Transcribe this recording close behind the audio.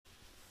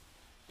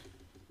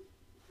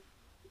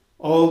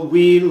All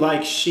we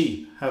like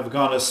sheep have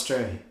gone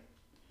astray.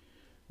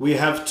 We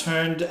have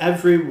turned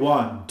every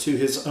one to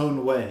his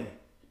own way,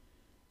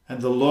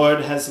 and the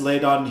Lord has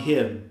laid on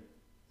him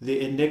the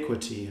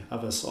iniquity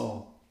of us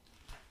all.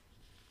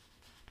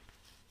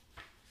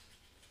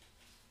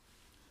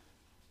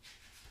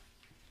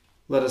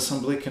 Let us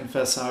humbly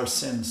confess our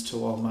sins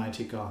to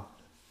Almighty God.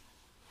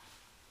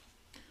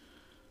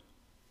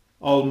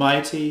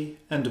 Almighty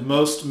and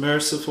most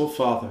merciful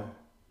Father,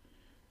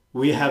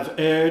 we have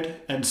erred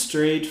and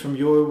strayed from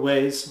your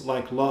ways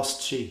like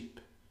lost sheep.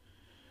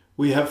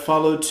 We have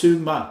followed too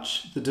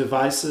much the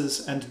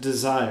devices and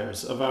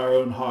desires of our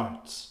own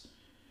hearts.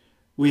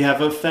 We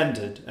have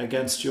offended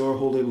against your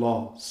holy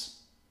laws.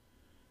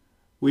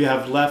 We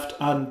have left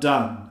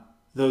undone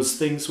those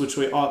things which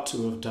we ought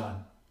to have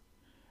done,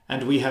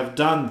 and we have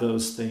done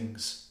those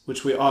things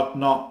which we ought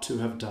not to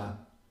have done.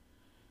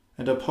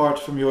 And apart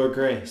from your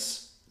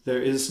grace,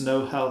 there is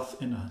no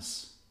health in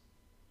us.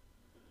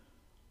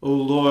 O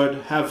Lord,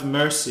 have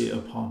mercy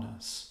upon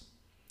us.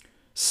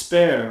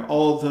 Spare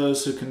all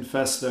those who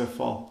confess their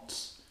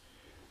faults.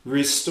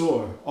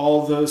 Restore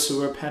all those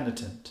who are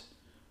penitent,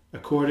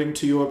 according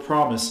to your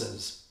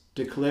promises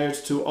declared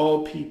to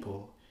all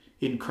people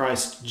in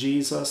Christ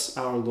Jesus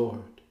our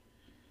Lord.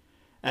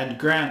 And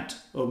grant,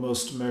 O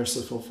most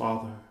merciful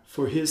Father,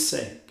 for his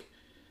sake,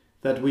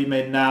 that we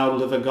may now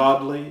live a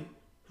godly,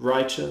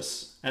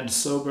 righteous, and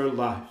sober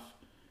life,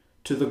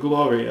 to the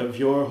glory of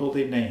your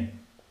holy name.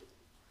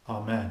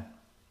 Amen.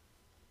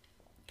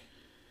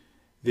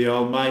 The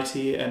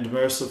Almighty and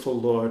merciful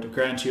Lord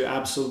grant you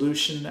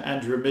absolution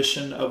and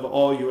remission of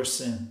all your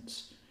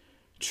sins,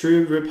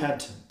 true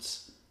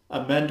repentance,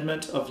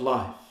 amendment of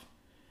life,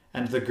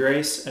 and the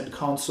grace and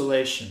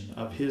consolation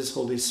of his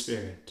Holy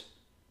Spirit.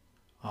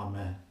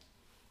 Amen.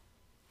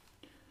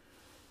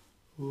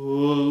 O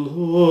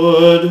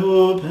Lord,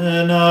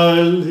 open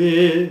our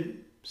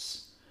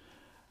lips,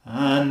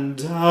 and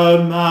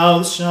our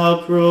mouths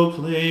shall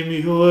proclaim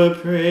your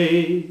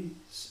praise.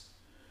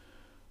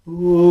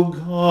 O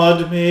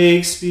God,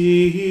 make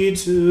speed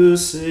to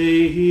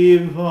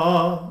save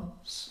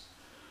us.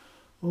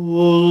 O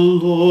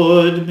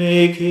Lord,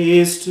 make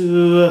haste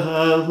to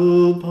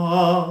help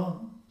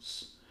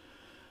us.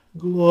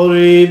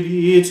 Glory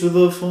be to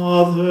the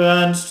Father,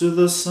 and to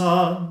the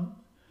Son,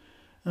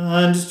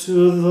 and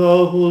to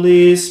the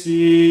Holy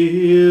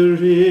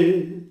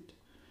Spirit,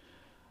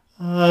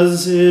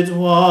 as it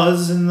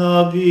was in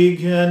the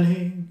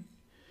beginning,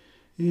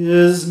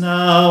 is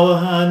now,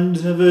 and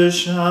ever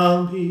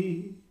shall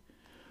be,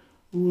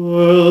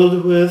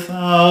 world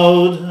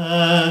without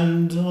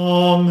end.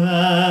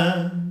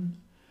 Amen.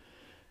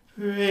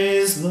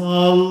 Praise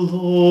the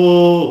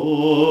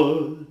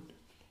Lord.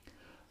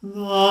 The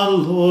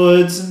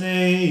Lord's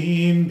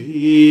name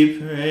be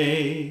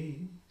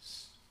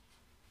praised.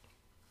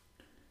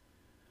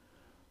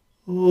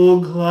 O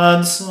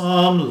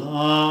gladsome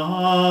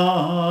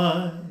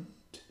light,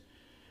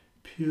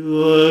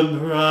 pure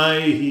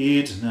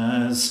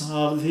brightness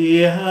of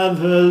the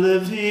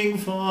ever-living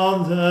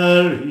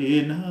Father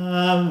in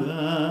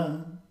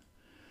heaven,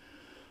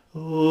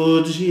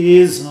 O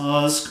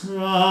Jesus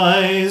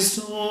Christ,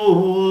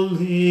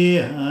 holy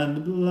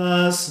and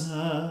blessed,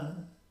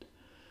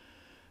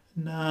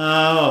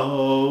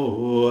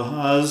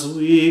 now as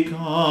we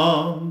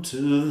come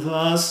to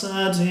the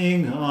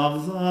setting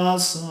of the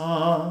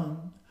sun,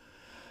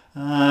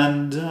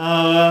 and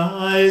our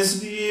eyes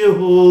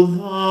behold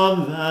the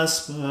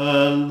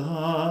vesper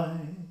light,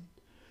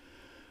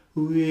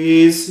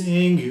 we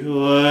sing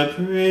your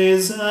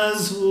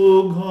praises,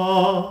 O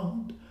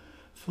God,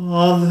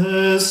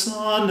 Father,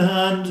 Son,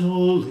 and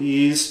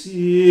Holy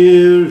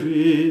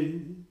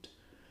Spirit.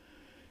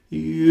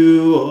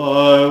 You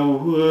are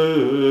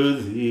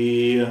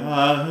worthy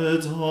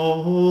at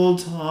all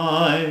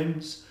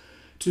times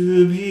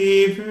to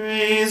be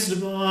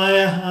praised by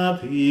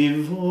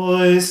happy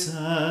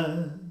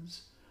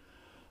voices.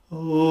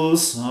 O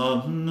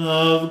Son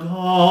of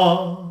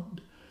God,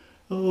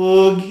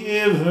 O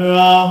Giver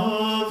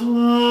of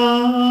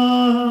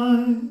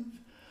life,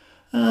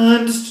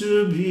 and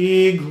to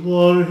be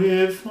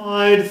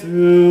glorified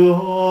through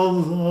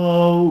all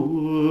the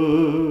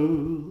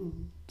world.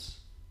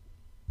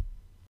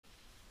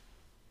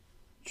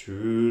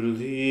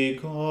 Truly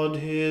God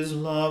is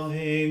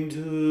loving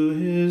to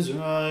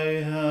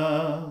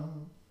Israel,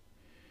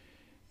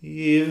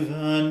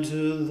 even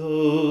to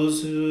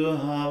those who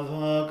have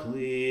a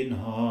clean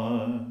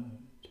heart.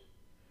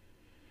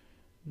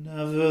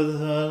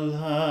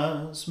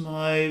 Nevertheless,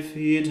 my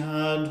feet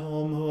had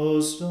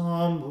almost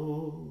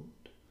stumbled,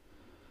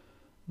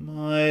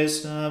 my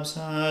steps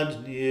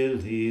had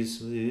nearly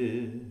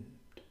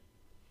slipped.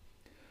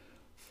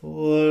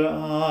 For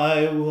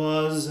I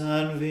was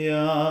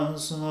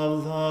envious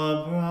of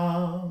the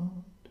proud,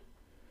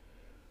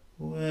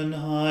 when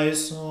I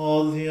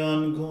saw the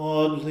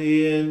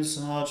ungodly in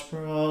such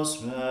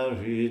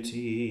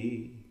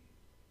prosperity.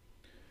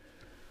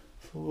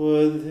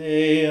 For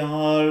they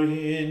are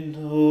in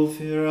no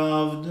fear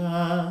of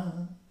death,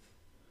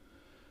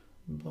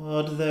 but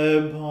but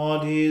their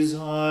bodies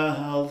are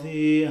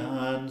healthy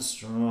and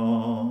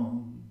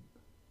strong.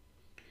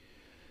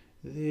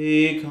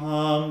 They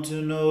come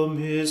to no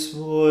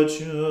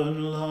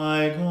misfortune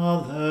like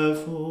other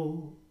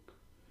folk,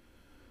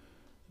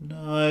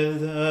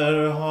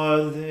 neither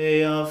are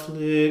they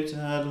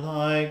afflicted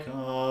like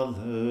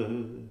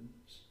others.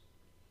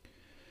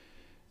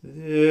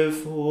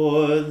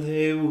 Therefore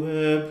they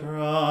wear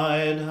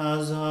pride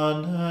as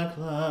a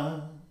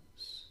necklace,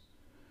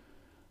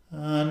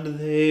 and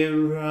they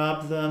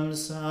wrap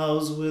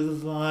themselves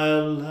with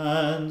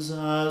violence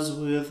as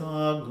with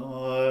a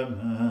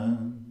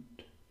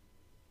garment.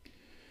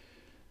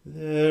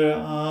 Their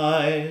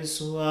eyes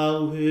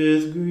swell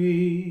with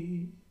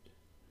greed,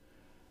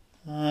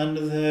 and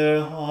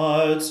their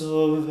hearts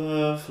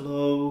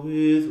overflow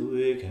with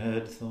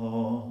wicked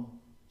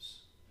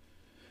thoughts.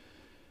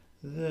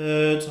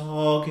 Their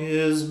talk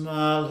is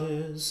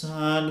malice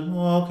and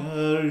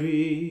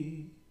mockery.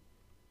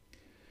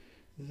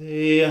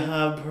 They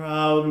have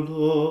proud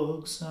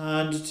looks,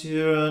 and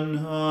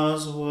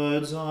tyrannous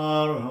words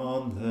are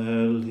on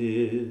their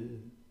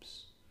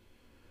lips.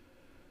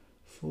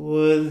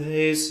 For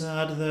they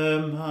set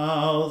their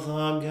mouth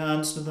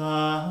against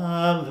the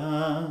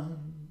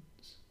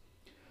heavens,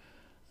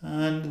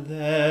 and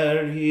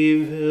their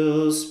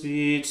evil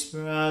speech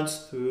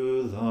spreads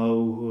through the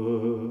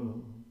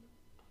world.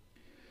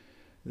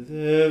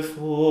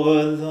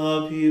 Therefore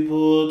the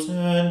people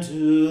turn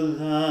to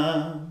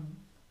them,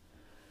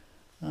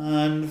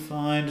 and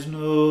find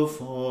no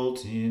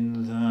fault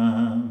in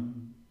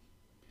them.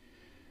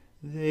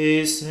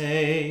 They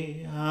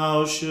say,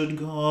 how should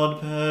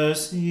God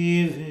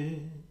perceive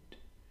it?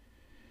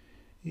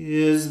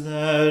 Is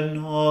there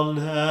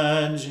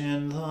knowledge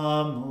in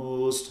the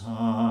Most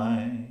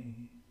High?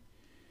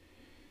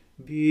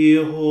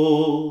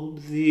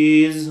 Behold,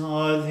 these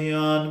are the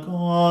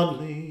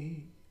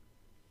ungodly.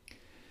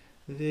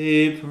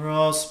 They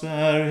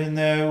prosper in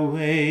their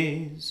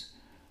ways,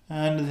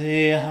 and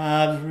they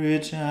have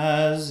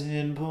riches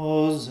in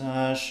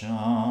possession.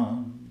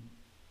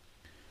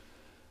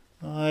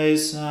 I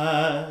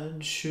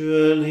said,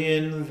 surely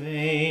in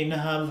vain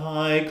have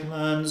I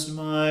cleansed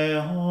my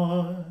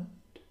heart,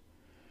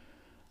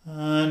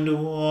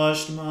 and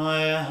washed my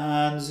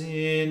hands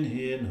in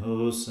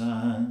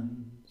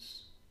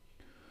innocence.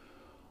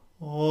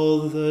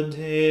 All the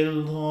day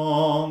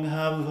long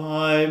have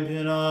I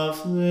been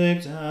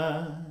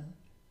afflicted,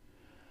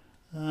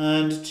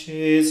 and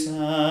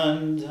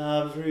chastened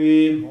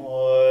every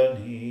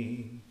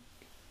morning.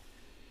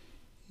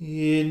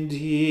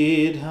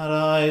 Indeed, had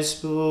I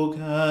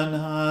spoken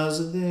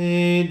as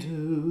they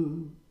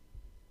do,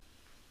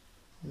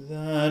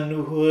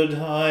 then would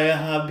I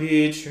have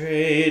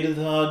betrayed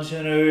the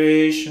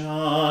generation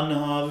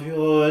of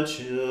your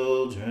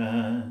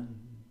children.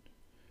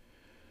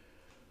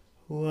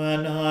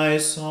 When I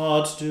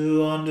sought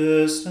to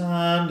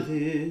understand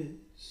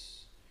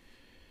this,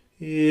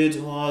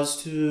 it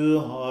was too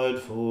hard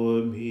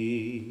for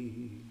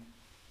me.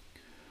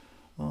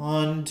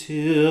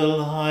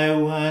 Until I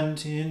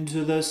went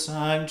into the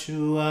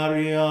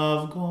sanctuary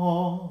of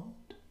God,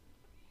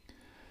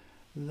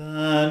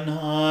 then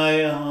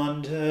I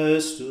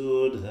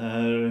understood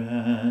their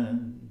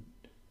end.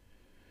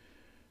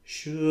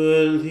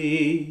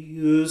 Surely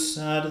you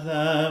set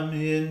them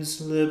in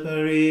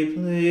slippery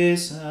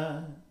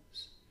places,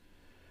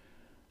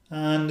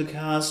 and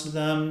cast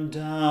them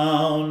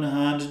down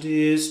and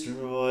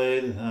destroy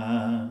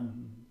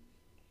them.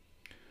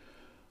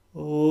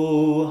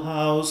 Oh,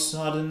 how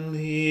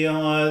suddenly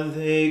are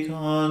they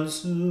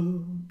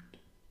consumed!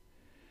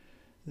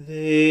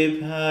 They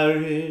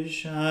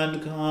perish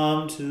and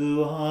come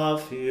to a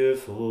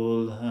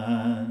fearful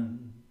end.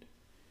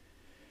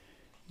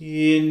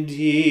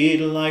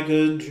 Indeed, like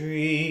a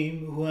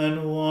dream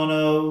when one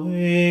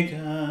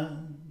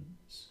awakens,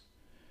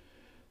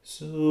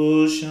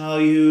 so shall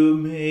you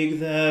make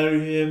their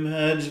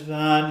image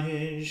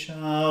vanish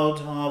out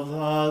of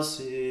the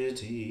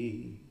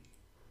city.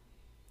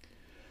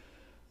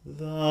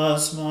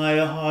 Thus my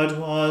heart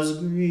was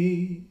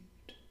grieved,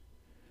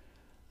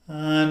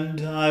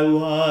 and I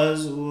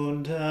was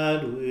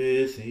wounded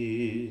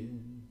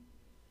within.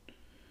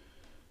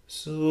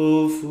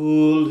 So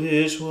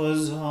foolish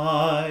was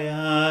I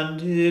and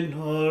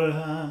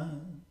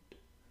ignorant,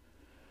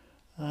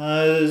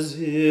 as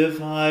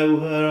if I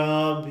were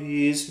a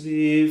beast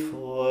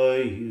before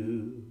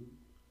you.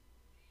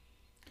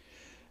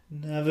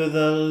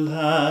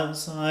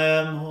 Nevertheless, I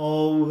am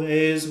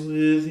always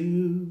with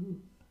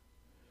you,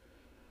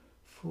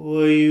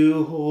 for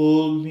you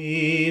hold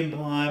me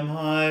by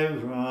my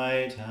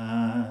right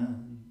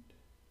hand.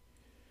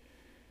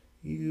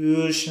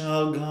 You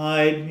shall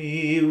guide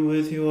me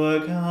with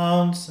your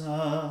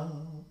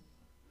counsel,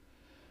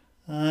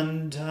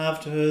 and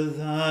after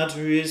that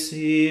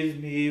receive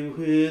me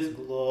with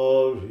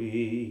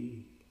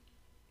glory.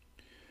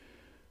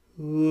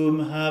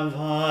 Whom have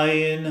I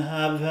in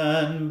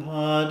heaven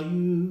but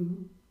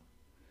you?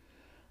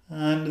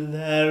 And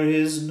there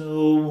is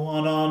no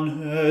one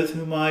on earth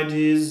whom I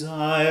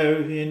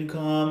desire in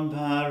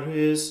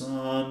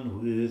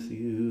comparison with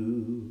you.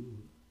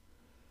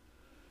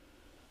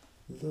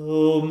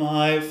 Though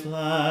my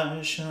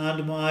flesh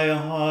and my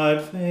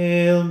heart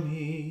fail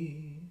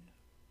me,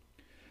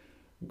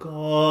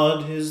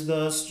 God is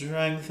the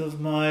strength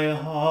of my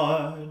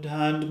heart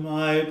and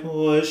my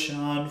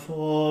portion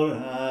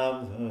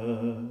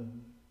forever.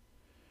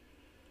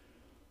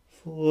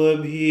 For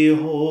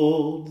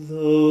behold,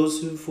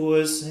 those who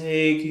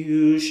forsake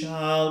you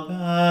shall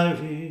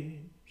perish,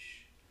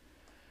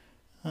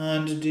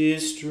 and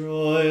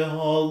destroy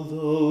all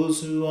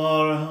those who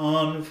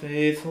are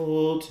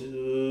unfaithful to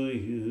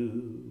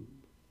you.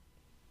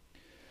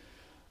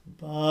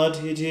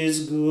 But it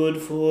is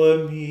good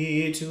for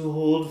me to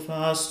hold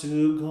fast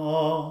to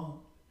God,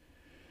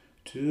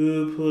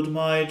 to put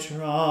my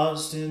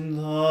trust in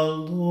the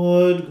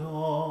Lord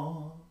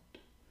God,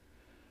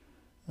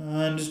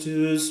 and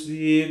to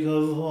speak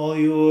of all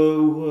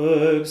your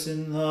works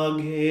in the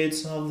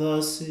gates of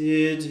the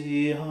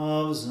city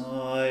of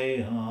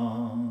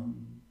Zion.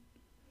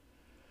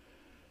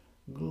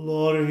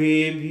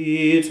 Glory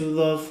be to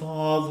the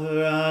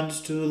Father and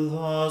to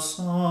the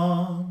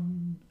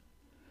Son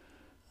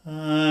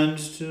and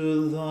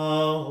to the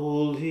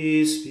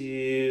Holy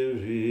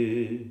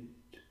Spirit,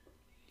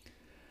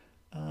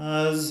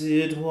 as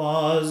it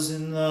was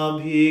in the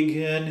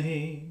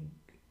beginning,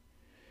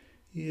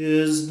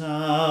 is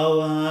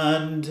now,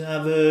 and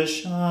ever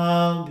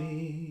shall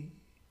be,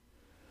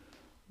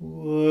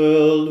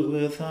 world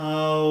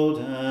without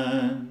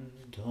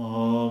end.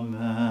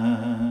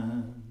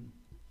 Amen.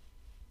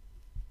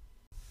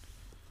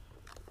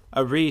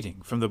 A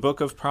reading from the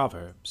book of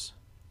Proverbs.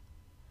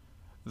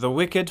 The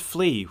wicked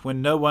flee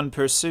when no one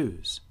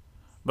pursues,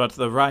 but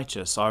the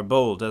righteous are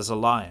bold as a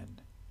lion.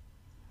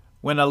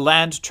 When a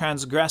land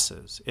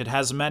transgresses, it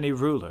has many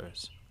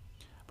rulers,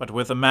 but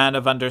with a man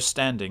of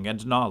understanding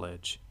and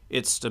knowledge,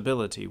 its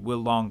stability will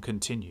long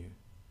continue.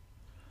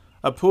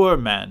 A poor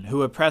man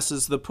who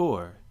oppresses the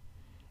poor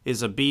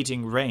is a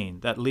beating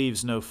rain that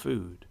leaves no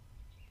food.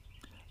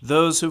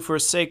 Those who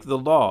forsake the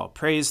law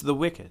praise the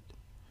wicked,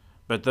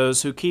 but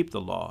those who keep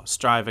the law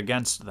strive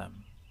against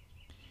them.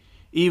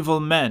 Evil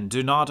men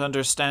do not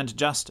understand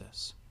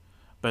justice,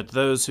 but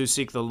those who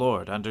seek the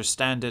Lord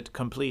understand it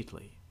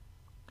completely.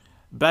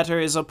 Better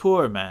is a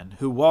poor man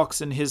who walks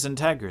in his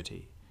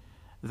integrity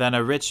than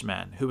a rich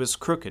man who is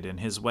crooked in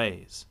his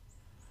ways.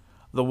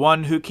 The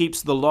one who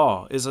keeps the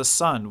law is a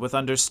son with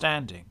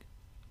understanding,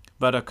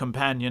 but a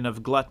companion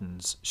of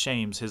gluttons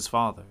shames his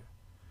father.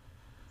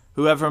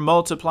 Whoever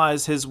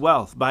multiplies his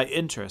wealth by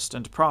interest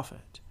and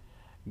profit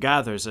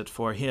gathers it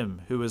for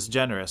him who is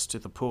generous to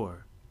the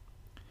poor.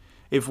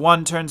 If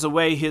one turns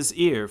away his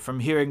ear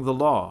from hearing the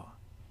law,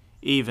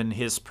 even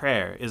his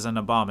prayer is an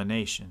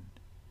abomination.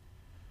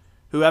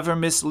 Whoever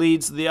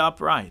misleads the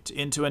upright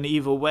into an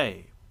evil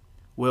way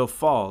will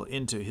fall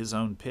into his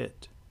own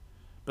pit,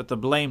 but the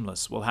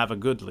blameless will have a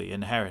goodly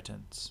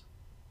inheritance.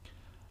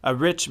 A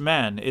rich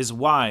man is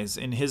wise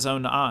in his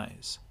own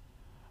eyes,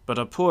 but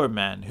a poor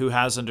man who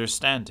has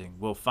understanding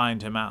will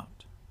find him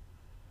out.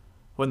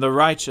 When the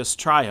righteous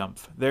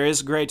triumph, there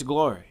is great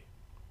glory,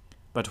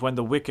 but when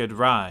the wicked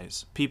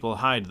rise, people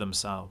hide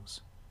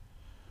themselves.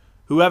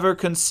 Whoever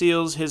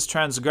conceals his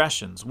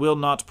transgressions will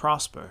not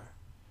prosper,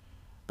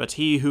 but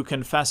he who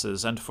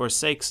confesses and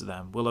forsakes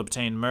them will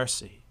obtain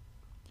mercy.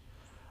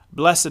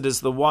 Blessed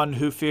is the one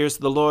who fears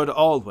the Lord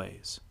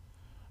always,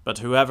 but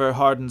whoever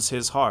hardens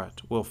his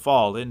heart will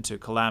fall into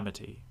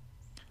calamity.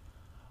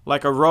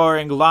 Like a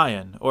roaring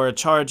lion or a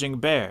charging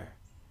bear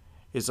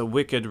is a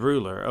wicked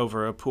ruler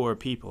over a poor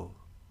people.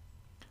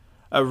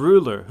 A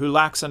ruler who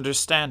lacks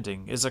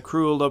understanding is a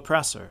cruel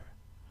oppressor,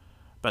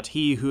 but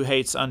he who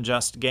hates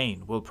unjust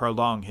gain will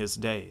prolong his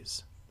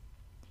days.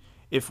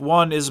 If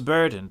one is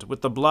burdened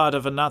with the blood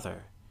of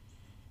another,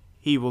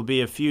 he will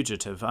be a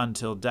fugitive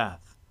until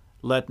death.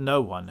 Let no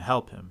one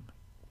help him.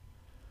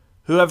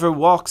 Whoever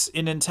walks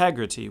in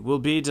integrity will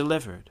be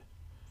delivered,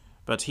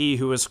 but he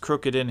who is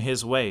crooked in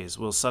his ways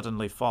will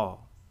suddenly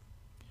fall.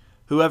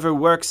 Whoever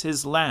works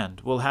his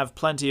land will have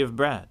plenty of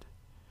bread,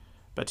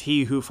 but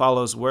he who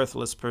follows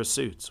worthless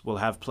pursuits will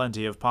have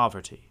plenty of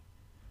poverty.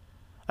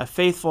 A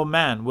faithful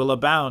man will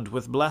abound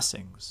with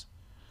blessings,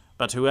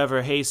 but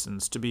whoever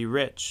hastens to be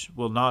rich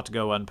will not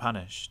go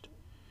unpunished.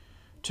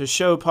 To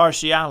show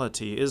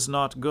partiality is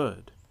not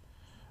good,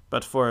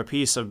 but for a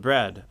piece of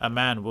bread a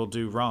man will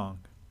do wrong.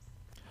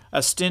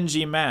 A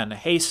stingy man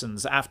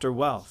hastens after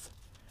wealth,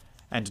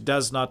 and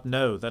does not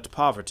know that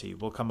poverty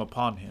will come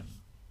upon him.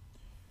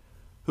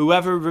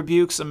 Whoever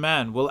rebukes a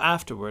man will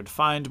afterward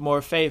find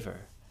more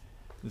favor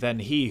than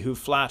he who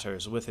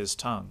flatters with his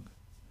tongue.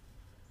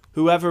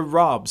 Whoever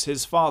robs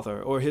his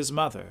father or his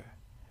mother,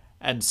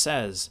 and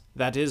says,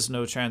 "That is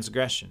no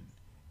transgression,"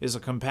 is a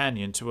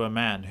companion to a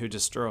man who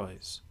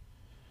destroys.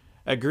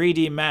 A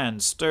greedy man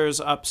stirs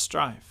up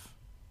strife,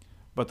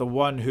 but the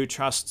one who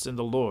trusts in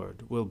the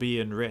Lord will be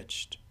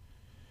enriched.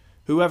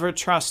 Whoever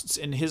trusts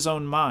in his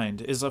own mind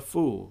is a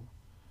fool,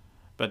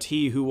 but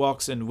he who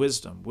walks in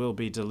wisdom will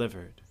be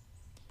delivered.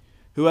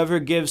 Whoever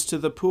gives to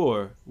the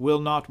poor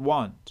will not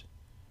want,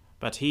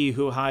 but he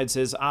who hides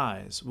his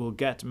eyes will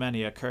get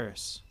many a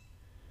curse.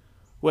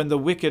 When the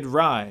wicked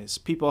rise,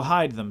 people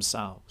hide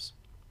themselves,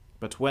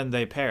 but when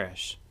they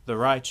perish, the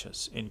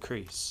righteous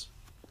increase.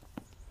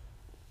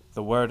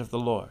 The word of the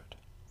Lord.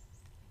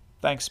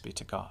 Thanks be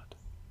to God.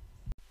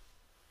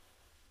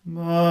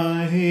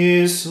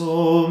 My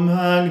soul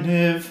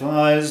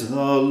magnifies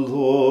the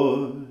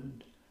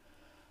Lord,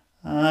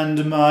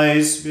 and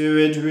my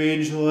spirit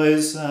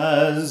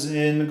rejoices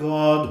in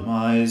God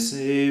my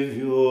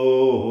Saviour.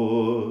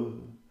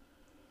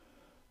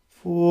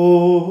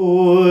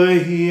 For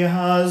he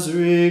has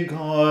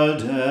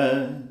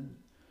regarded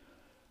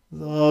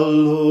the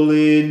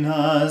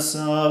lowliness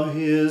of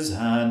his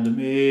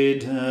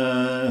handmaiden.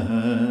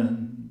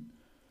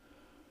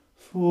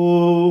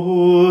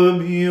 For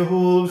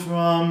behold,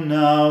 from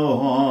now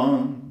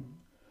on,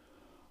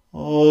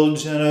 all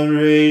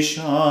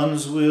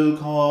generations will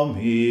call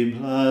me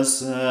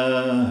blessed.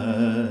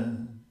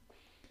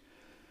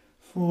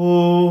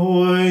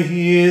 For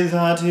he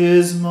that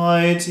is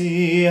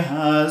mighty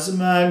has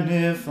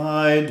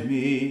magnified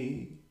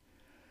me,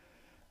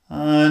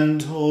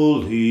 and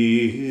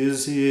holy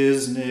is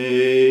his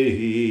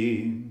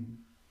name.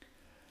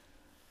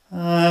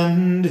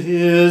 And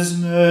his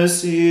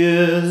mercy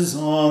is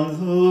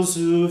on those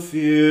who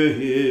fear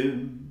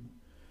him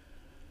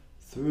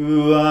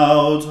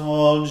throughout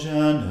all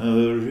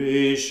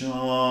generations.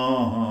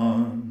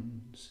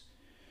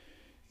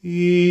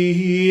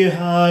 He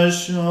has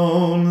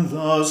shown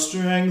the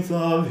strength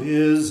of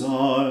his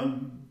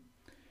arm.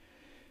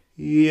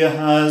 He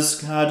has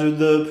scattered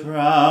the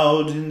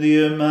proud in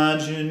the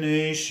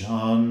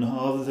imagination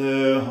of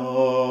their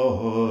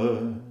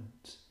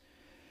hearts.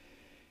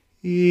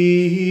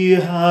 He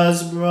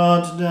has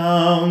brought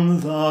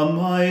down the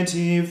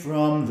mighty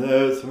from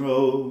their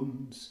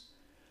thrones,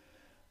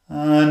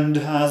 and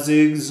has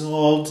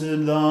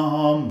exalted the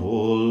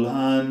humble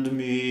and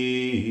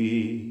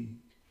meek.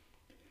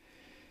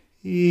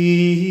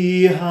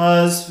 He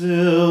has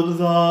filled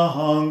the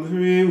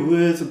hungry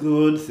with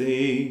good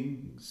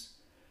things,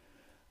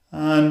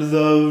 and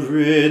the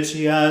rich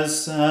he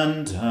has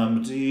sent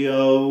empty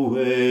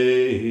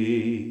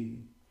away.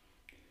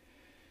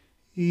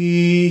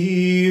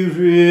 He,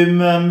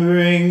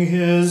 remembering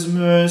his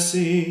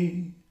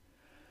mercy,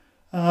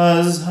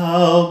 has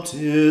helped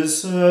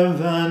his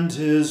servant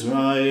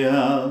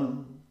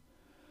Israel,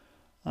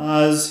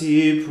 as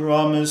he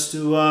promised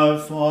to our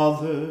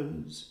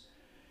fathers,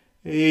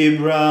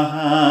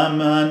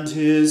 Abraham and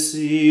his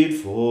seed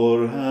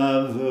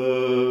forever.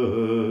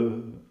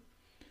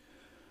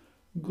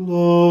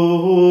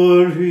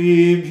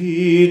 Glory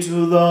be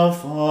to the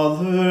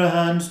Father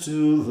and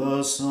to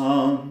the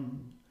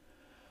Son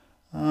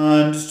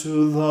and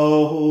to the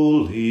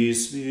Holy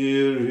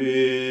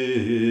Spirit,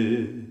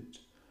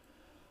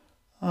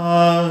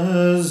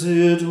 as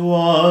it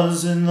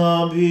was in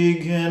the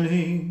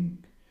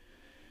beginning,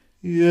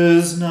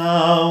 is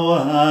now,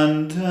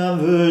 and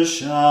ever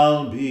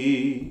shall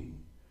be,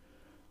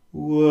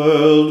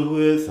 world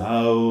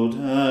without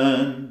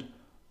end.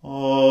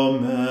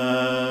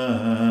 Amen.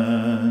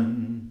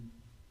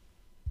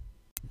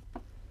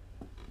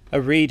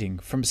 A reading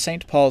from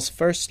St. Paul's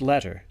first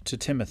letter to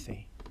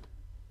Timothy.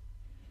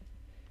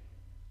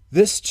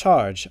 This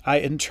charge I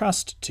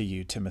entrust to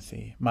you,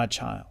 Timothy, my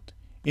child,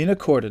 in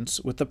accordance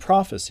with the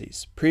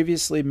prophecies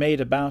previously made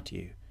about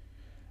you,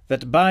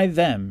 that by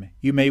them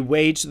you may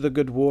wage the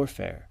good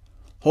warfare,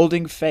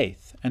 holding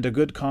faith and a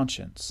good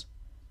conscience.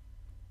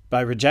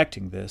 By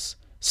rejecting this,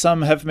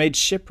 some have made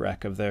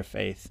shipwreck of their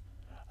faith,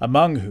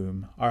 among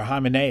whom are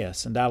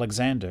Hymenaeus and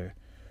Alexander,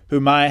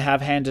 whom I have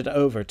handed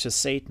over to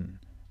Satan,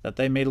 that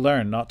they may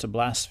learn not to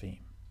blaspheme.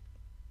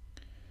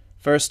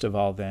 First of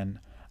all, then,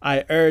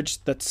 I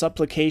urge that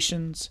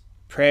supplications,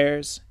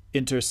 prayers,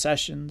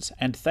 intercessions,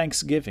 and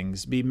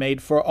thanksgivings be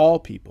made for all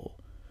people,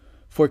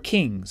 for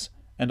kings,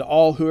 and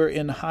all who are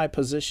in high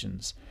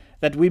positions,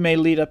 that we may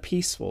lead a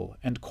peaceful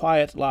and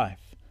quiet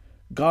life,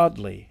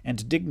 godly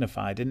and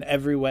dignified in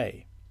every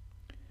way.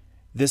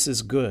 This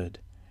is good,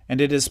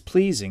 and it is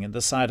pleasing in the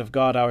sight of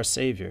God our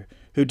Saviour,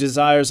 who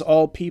desires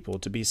all people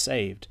to be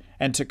saved,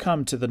 and to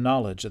come to the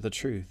knowledge of the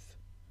truth.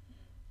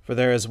 For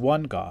there is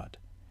one God,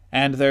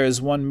 and there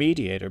is one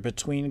mediator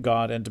between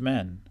God and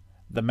men,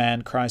 the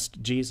man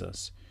Christ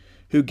Jesus,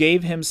 who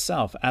gave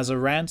himself as a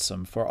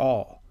ransom for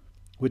all,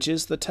 which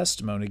is the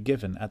testimony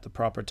given at the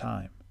proper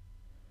time.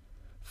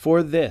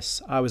 For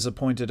this I was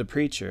appointed a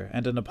preacher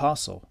and an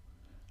apostle.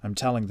 I'm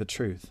telling the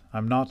truth,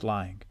 I'm not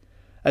lying.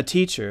 A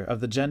teacher of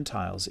the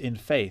Gentiles in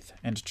faith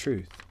and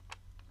truth.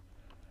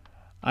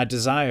 I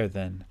desire,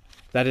 then,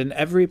 that in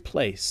every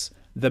place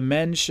the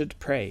men should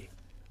pray,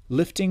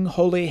 lifting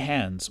holy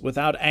hands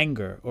without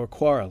anger or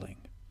quarreling.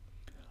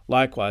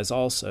 Likewise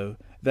also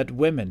that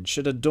women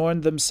should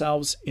adorn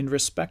themselves in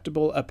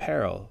respectable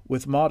apparel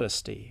with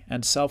modesty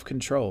and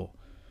self-control,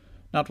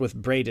 not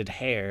with braided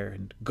hair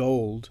and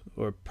gold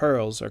or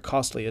pearls or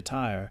costly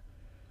attire,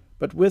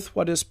 but with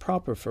what is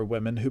proper for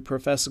women who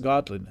profess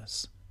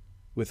godliness,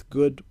 with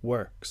good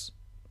works.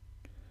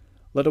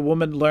 Let a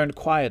woman learn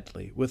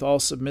quietly, with all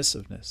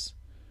submissiveness.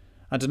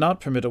 And do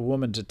not permit a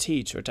woman to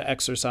teach or to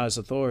exercise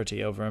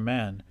authority over a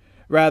man.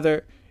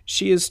 Rather,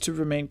 she is to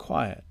remain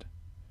quiet.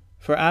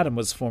 For Adam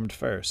was formed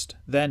first,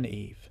 then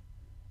Eve.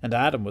 And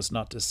Adam was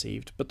not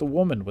deceived, but the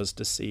woman was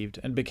deceived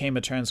and became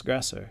a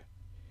transgressor.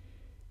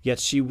 Yet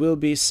she will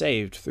be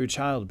saved through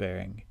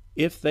childbearing,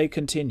 if they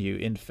continue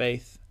in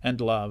faith and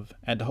love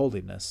and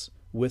holiness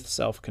with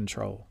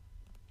self-control.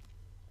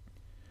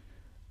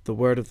 The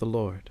word of the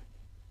Lord.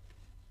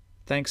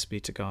 Thanks be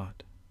to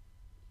God.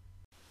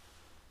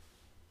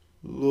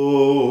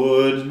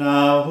 Lord,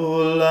 now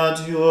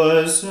let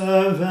your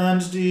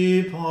servant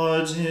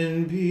depart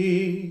in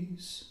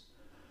peace,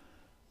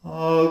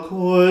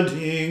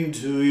 according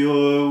to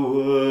your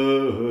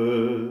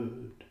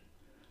word.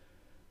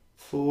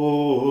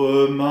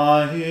 For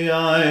my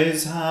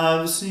eyes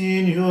have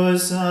seen your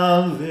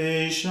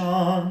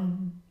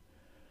salvation,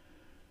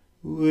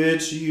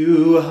 which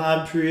you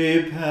have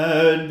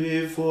prepared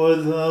before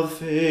the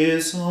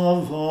face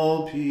of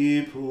all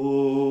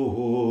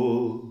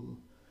people,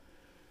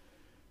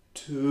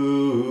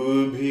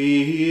 to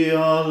be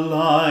a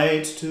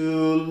light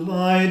to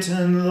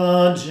lighten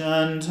the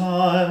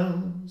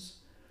Gentiles,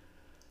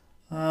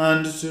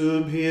 and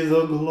to be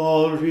the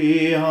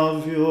glory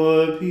of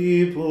your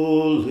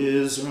people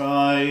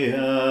Israel.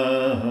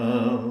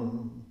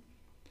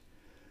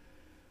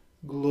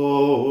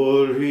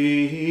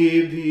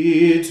 Glory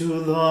be to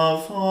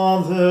the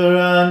Father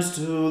and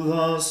to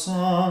the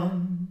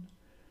Son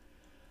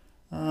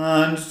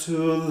and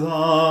to the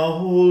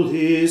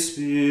Holy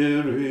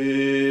Spirit,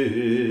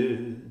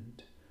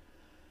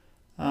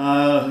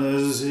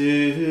 as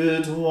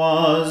it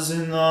was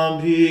in the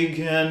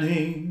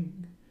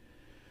beginning,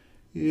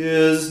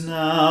 is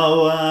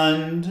now,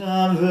 and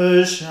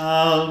ever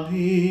shall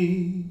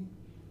be,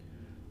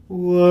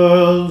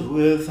 world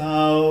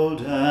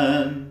without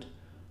end.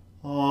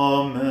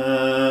 Amen.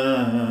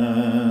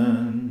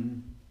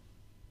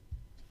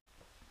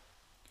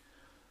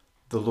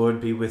 The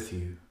Lord be with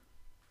you.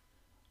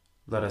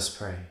 Let us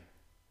pray.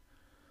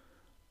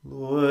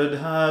 Lord,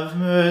 have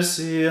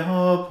mercy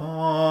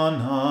upon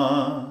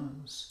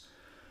us.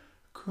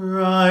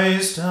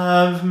 Christ,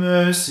 have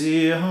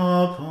mercy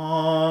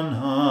upon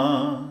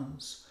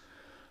us.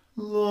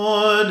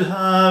 Lord,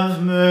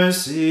 have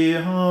mercy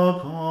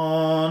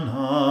upon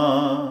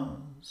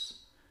us.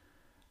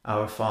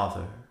 Our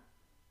Father,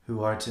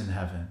 who art in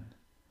heaven,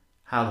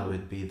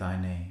 hallowed be thy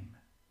name.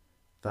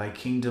 Thy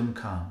kingdom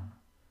come,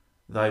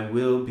 thy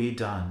will be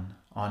done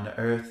on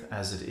earth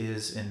as it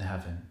is in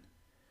heaven.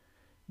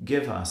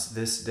 Give us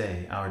this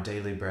day our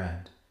daily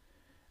bread,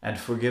 and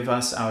forgive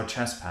us our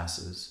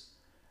trespasses,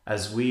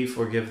 as we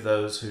forgive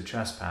those who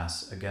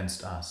trespass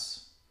against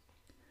us.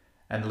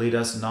 And lead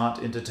us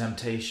not into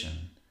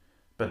temptation,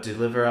 but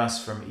deliver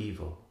us from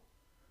evil.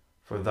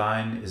 For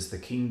thine is the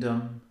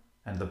kingdom,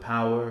 and the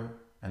power,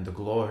 and the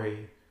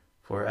glory,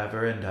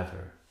 forever and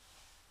ever.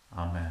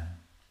 Amen.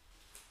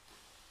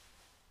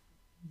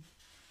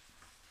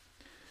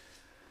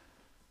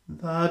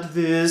 That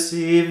this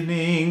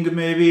evening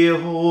may be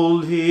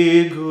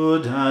wholly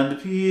good and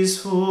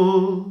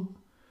peaceful,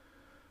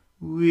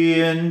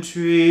 we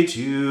entreat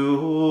you,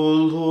 O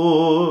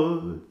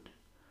Lord,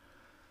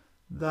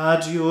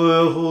 that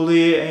your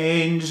holy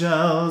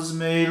angels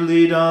may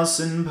lead us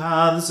in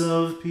paths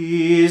of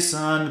peace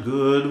and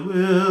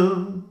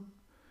goodwill.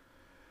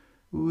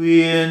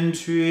 We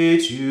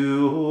entreat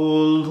you,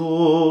 O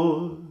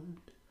Lord,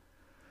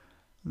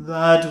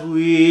 that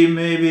we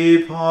may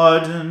be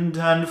pardoned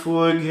and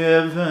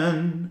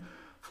forgiven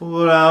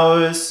for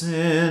our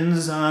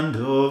sins and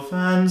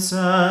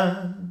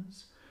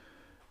offences.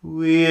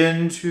 We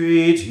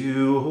entreat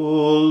you,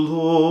 O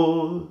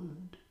Lord,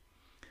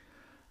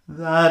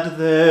 that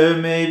there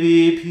may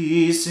be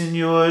peace in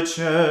your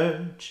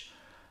church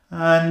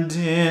and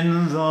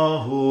in the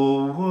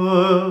whole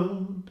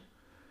world.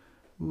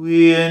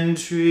 We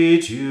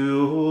entreat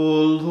you,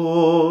 O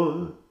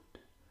Lord,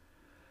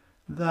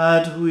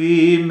 that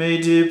we may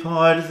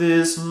depart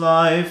this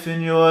life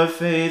in your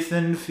faith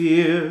and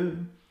fear,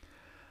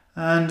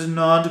 and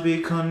not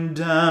be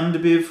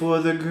condemned before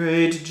the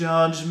great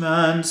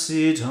judgment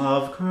seat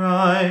of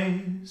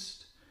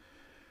Christ.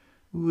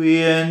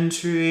 We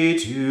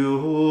entreat you,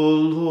 O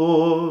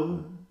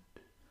Lord,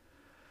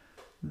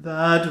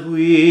 that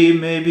we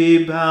may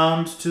be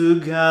bound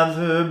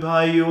together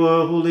by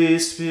your Holy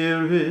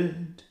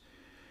Spirit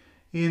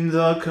in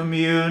the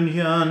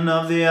communion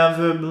of the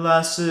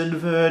ever-blessed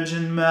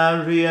Virgin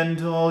Mary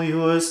and all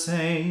your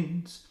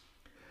saints,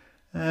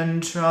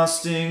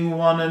 entrusting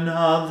one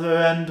another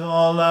and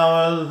all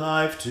our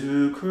life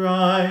to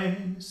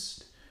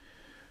Christ.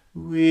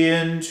 We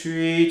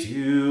entreat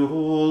you,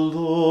 O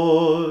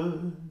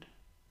Lord.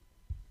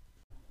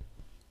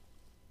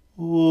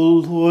 O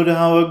Lord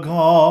our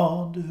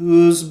God,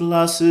 whose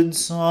blessed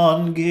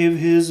Son gave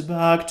his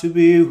back to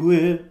be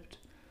whipped,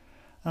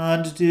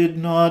 and did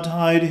not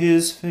hide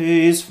his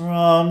face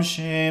from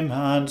shame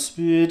and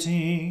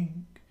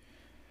spitting,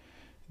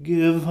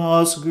 give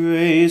us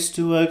grace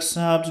to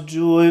accept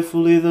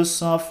joyfully the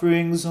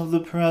sufferings of the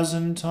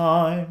present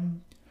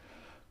time,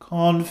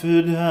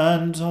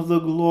 confident of the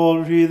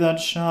glory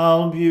that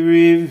shall be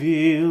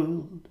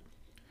revealed.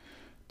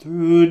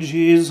 through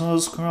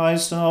Jesus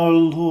Christ our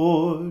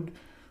Lord,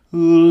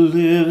 who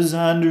lives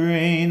and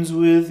reigns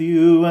with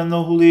you and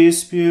the Holy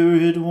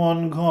Spirit,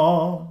 one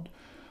God,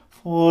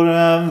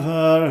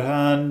 forever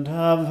and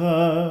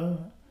ever.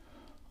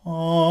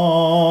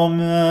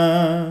 Amen.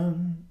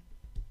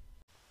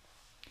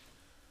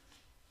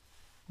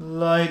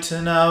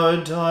 Lighten our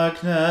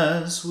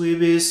darkness, we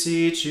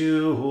beseech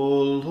you,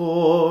 O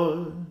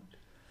Lord,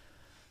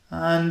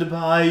 and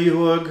by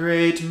your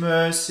great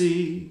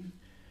mercy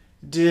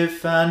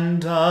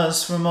defend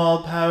us from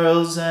all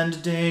perils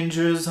and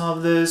dangers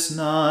of this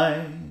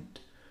night.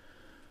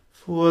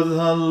 For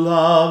the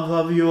love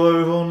of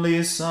your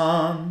only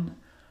Son,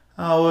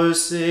 our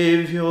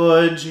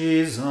Saviour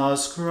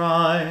Jesus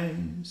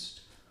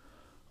Christ.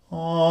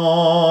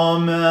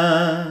 Amen.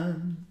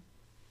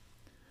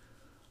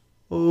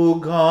 O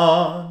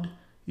God,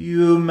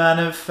 you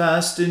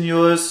manifest in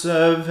your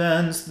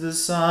servants the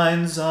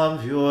signs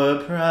of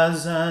your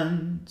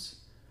presence.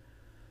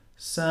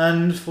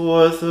 Send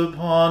forth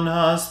upon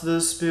us the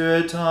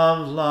Spirit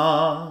of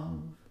love,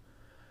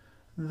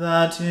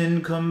 that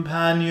in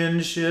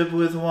companionship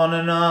with one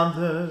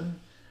another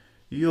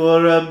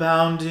your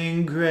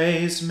abounding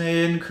grace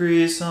may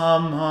increase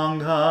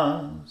among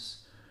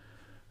us.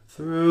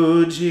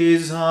 Through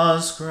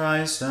Jesus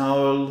Christ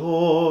our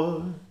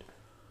Lord.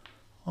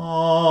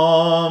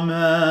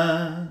 Amen.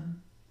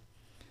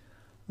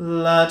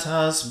 Let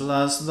us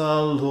bless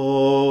the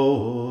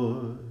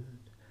Lord.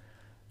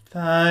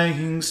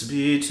 Thanks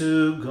be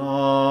to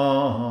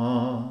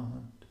God.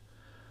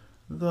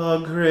 The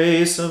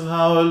grace of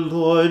our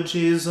Lord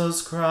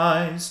Jesus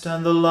Christ,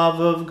 and the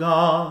love of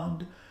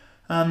God,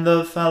 and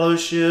the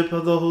fellowship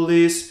of the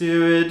Holy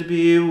Spirit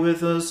be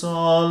with us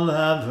all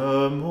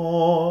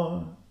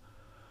evermore.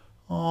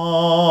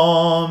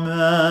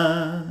 Amen.